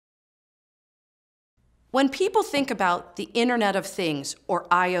When people think about the Internet of Things, or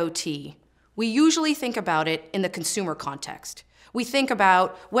IoT, we usually think about it in the consumer context. We think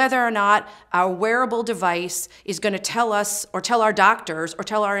about whether or not our wearable device is going to tell us, or tell our doctors, or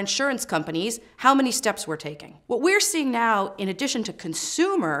tell our insurance companies how many steps we're taking. What we're seeing now, in addition to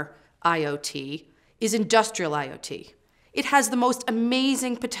consumer IoT, is industrial IoT. It has the most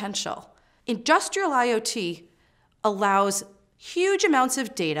amazing potential. Industrial IoT allows huge amounts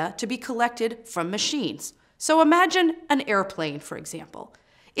of data to be collected from machines. So imagine an airplane, for example.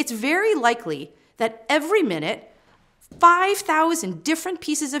 It's very likely that every minute, 5,000 different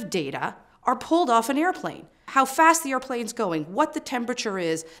pieces of data are pulled off an airplane. How fast the airplane's going, what the temperature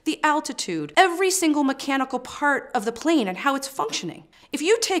is, the altitude, every single mechanical part of the plane and how it's functioning. If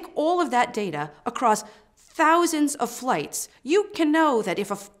you take all of that data across thousands of flights, you can know that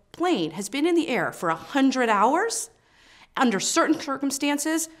if a plane has been in the air for 100 hours, under certain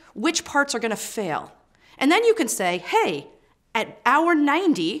circumstances, which parts are going to fail. And then you can say, hey, at hour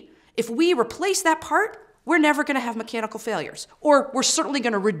 90, if we replace that part, we're never going to have mechanical failures, or we're certainly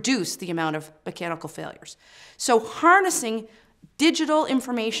going to reduce the amount of mechanical failures. So harnessing digital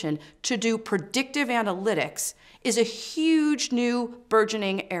information to do predictive analytics is a huge new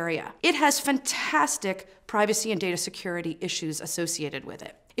burgeoning area. It has fantastic privacy and data security issues associated with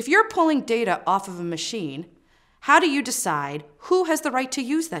it. If you're pulling data off of a machine, how do you decide who has the right to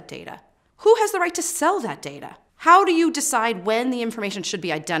use that data? Who has the right to sell that data? How do you decide when the information should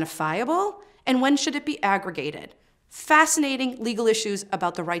be identifiable and when should it be aggregated? Fascinating legal issues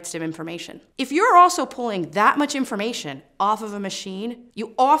about the rights to information. If you're also pulling that much information off of a machine,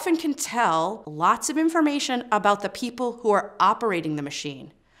 you often can tell lots of information about the people who are operating the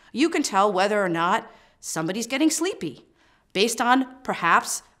machine. You can tell whether or not somebody's getting sleepy based on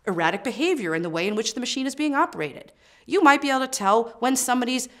perhaps erratic behavior in the way in which the machine is being operated. You might be able to tell when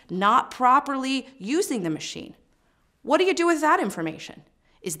somebody's not properly using the machine. What do you do with that information?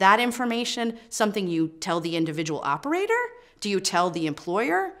 Is that information something you tell the individual operator? Do you tell the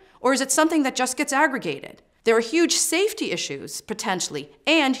employer? Or is it something that just gets aggregated? There are huge safety issues, potentially,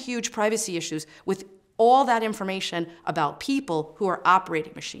 and huge privacy issues with all that information about people who are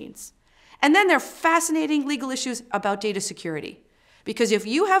operating machines. And then there are fascinating legal issues about data security. Because if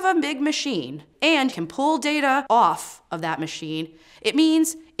you have a big machine and can pull data off of that machine, it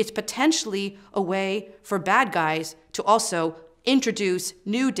means it's potentially a way for bad guys to also introduce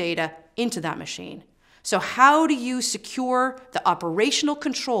new data into that machine. So how do you secure the operational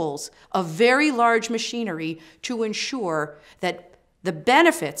controls of very large machinery to ensure that the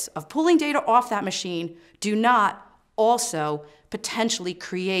benefits of pulling data off that machine do not also potentially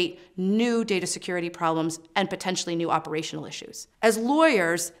create new data security problems and potentially new operational issues? As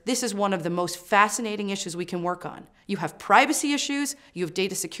lawyers, this is one of the most fascinating issues we can work on. You have privacy issues, you have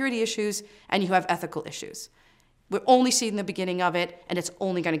data security issues, and you have ethical issues. We're only seeing the beginning of it, and it's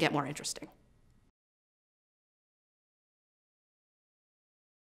only going to get more interesting.